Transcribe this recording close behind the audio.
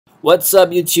What's up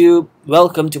YouTube?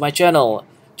 Welcome to my channel.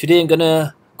 Today I'm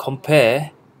gonna compare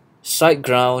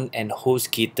SiteGround and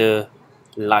Hostgator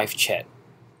live chat.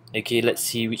 Okay, let's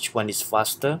see which one is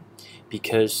faster,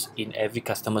 because in every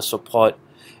customer support,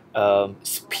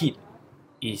 speed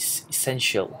is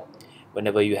essential.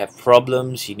 Whenever you have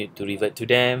problems, you need to revert to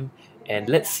them, and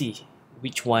let's see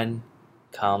which one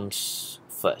comes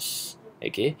first.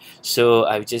 Okay, so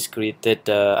I just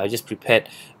prepared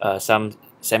some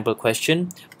sample question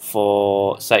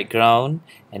for SiteGround,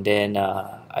 and then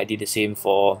I did the same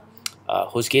for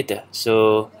Hostgator.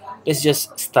 So let's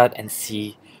just start and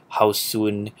see how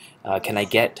soon can I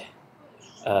get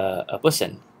a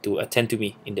person to attend to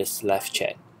me in this live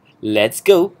chat. Let's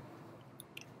go.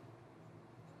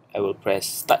 I will press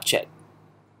start chat.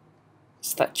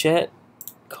 Start chat,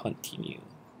 continue.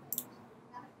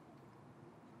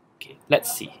 Okay,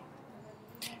 let's see.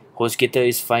 Hostgator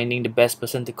is finding the best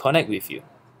person to connect with you.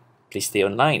 Please stay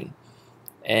online.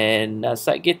 And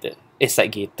SiteGround.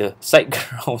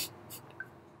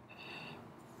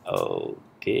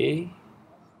 Okay.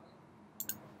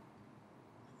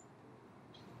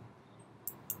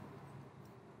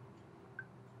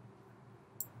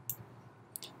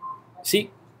 See,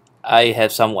 I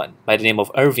have someone by the name of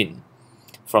Irvin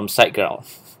from SiteGround.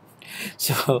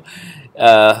 So,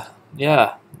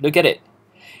 yeah, look at it.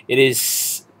 It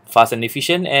is fast and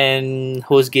efficient, and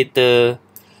Hostgator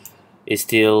is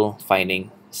still finding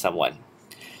someone.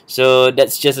 So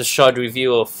that's just a short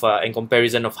review of and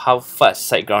comparison of how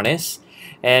fast SiteGround is,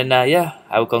 and yeah,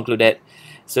 I will conclude that.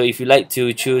 So if you like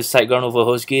to choose SiteGround over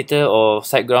Hostgator or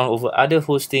SiteGround over other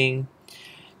hosting,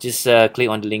 just click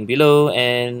on the link below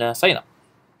and sign up.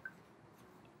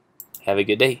 Have a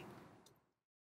good day.